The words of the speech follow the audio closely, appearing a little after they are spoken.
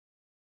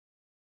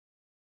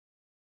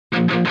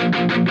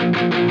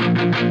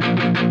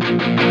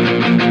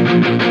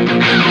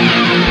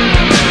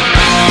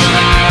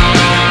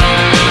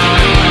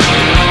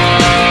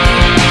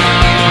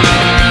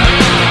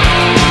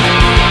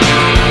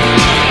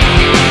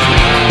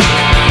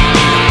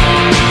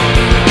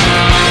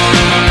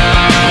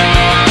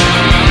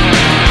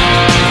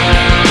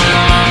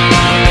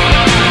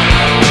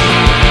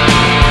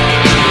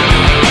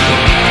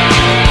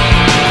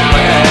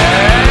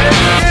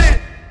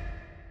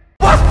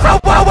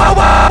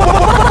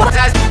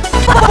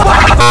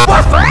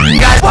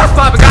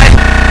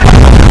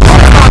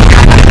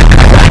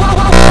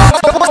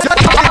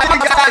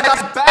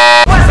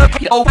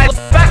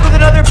Back with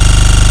another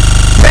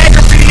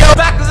banger video.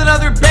 Back with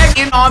another bang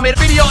in Ahmed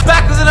video.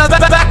 Back with another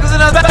back with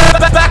another back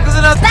with another back with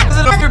another back with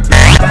another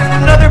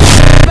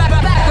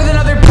back with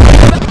another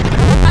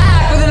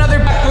back with another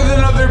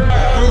back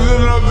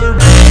with another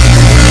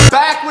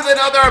back with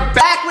another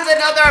back with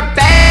another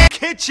bang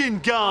kitchen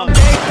gum.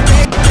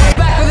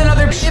 Back with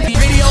another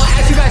video.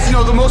 As you guys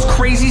know, the most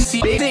crazy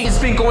thing has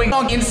been going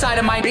on inside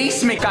of my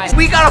basement, guys.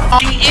 We got a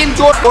fucking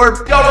indoor board.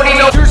 You already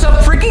know. There's a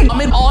freaking on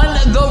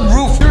the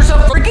roof. There's a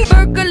freaking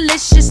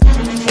burgerlicious.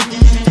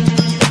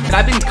 And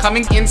I've been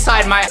coming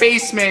inside my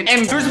basement,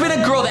 and there's been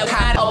a girl that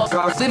had a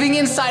living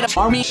inside of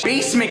army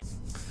basement.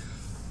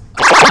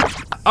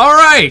 All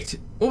right.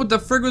 What the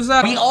frick was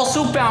that? We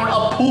also found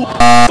a pool,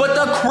 but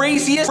the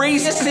craziest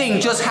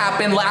thing just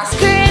happened last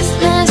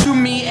Christmas to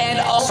me and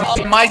also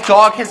my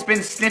dog has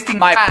been sniffing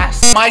my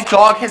ass. My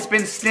dog has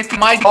been sniffing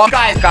my dog.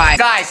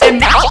 Guys,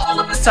 and now all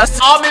of a sudden,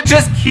 Ahmed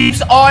just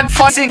keeps on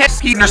fussing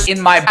mosquitoes in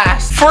my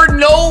ass for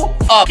no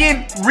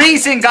fucking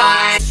reason,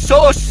 guys.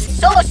 So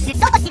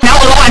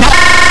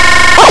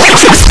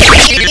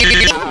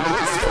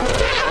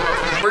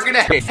we're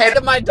gonna head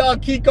to my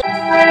dog Kiko.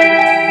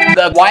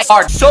 The white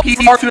are so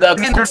hard to the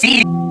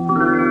intercede.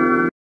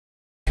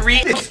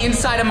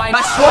 Inside of my.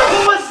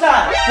 What was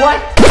that?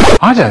 What?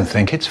 I don't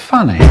think it's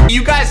funny.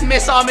 You guys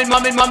miss Ahmed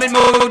Mom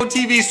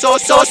TV. So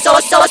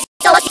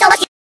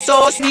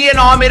me and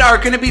Ahmed are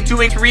gonna be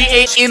doing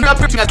 3-8 in the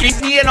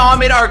me and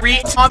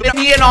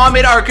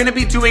Ahmed are gonna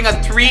be doing a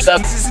 3.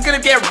 This is gonna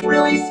get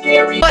really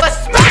scary.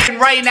 Let's smash it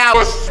right now.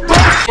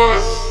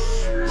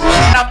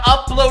 And I'm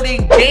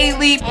uploading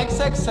daily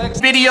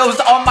XXX videos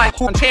on my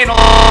channel.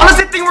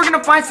 Honestly, I think we're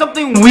gonna find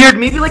something weird,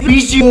 maybe like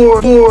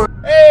BG4.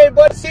 Hey,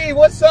 buddy,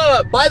 what's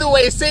up? By the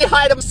way, say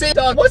hi to say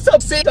dog. What's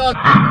up, say dog?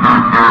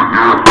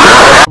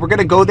 We're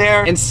gonna go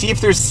there and see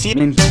if there's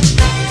semen.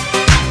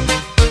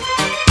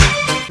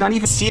 Not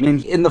even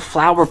semen in the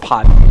flower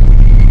pot.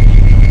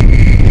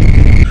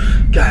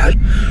 God.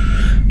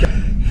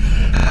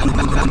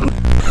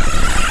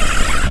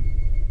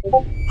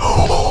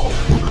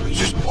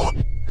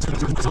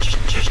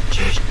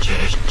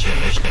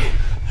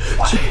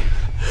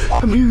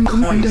 I'm hearing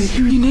one day,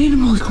 hearing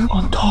animals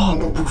on top.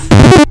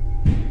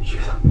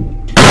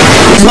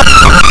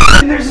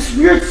 And there's this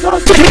weird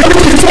sound.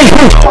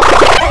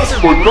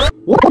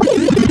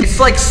 It's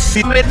like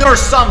semen or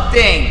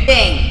something.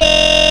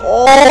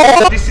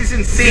 Oh, this is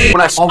insane.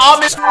 When I saw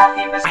this,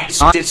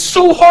 it's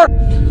so hard.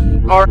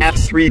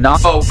 RF3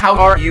 not. Oh, how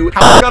are you?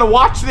 How we gotta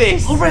watch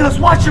this? Alright, let's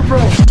watch it, bro.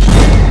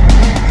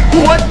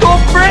 What the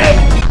frick?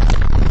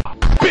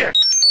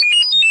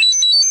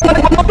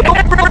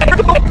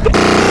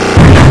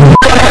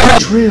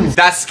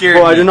 That's scary.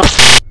 Oh, I do not.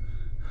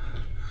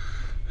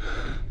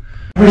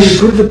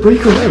 Wait, go to the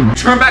breaker room.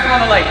 Turn back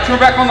on the light. Turn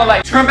back on the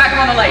light. Turn back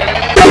on the light.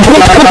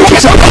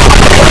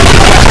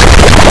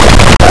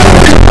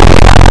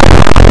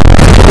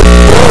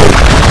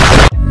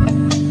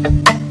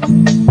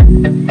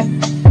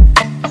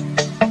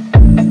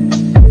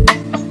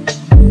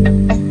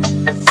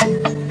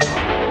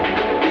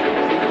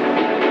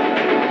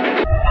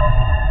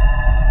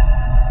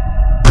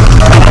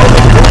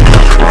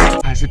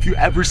 If you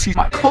ever see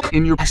my cook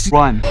in your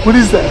run. What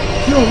is that?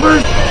 Yo,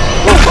 where's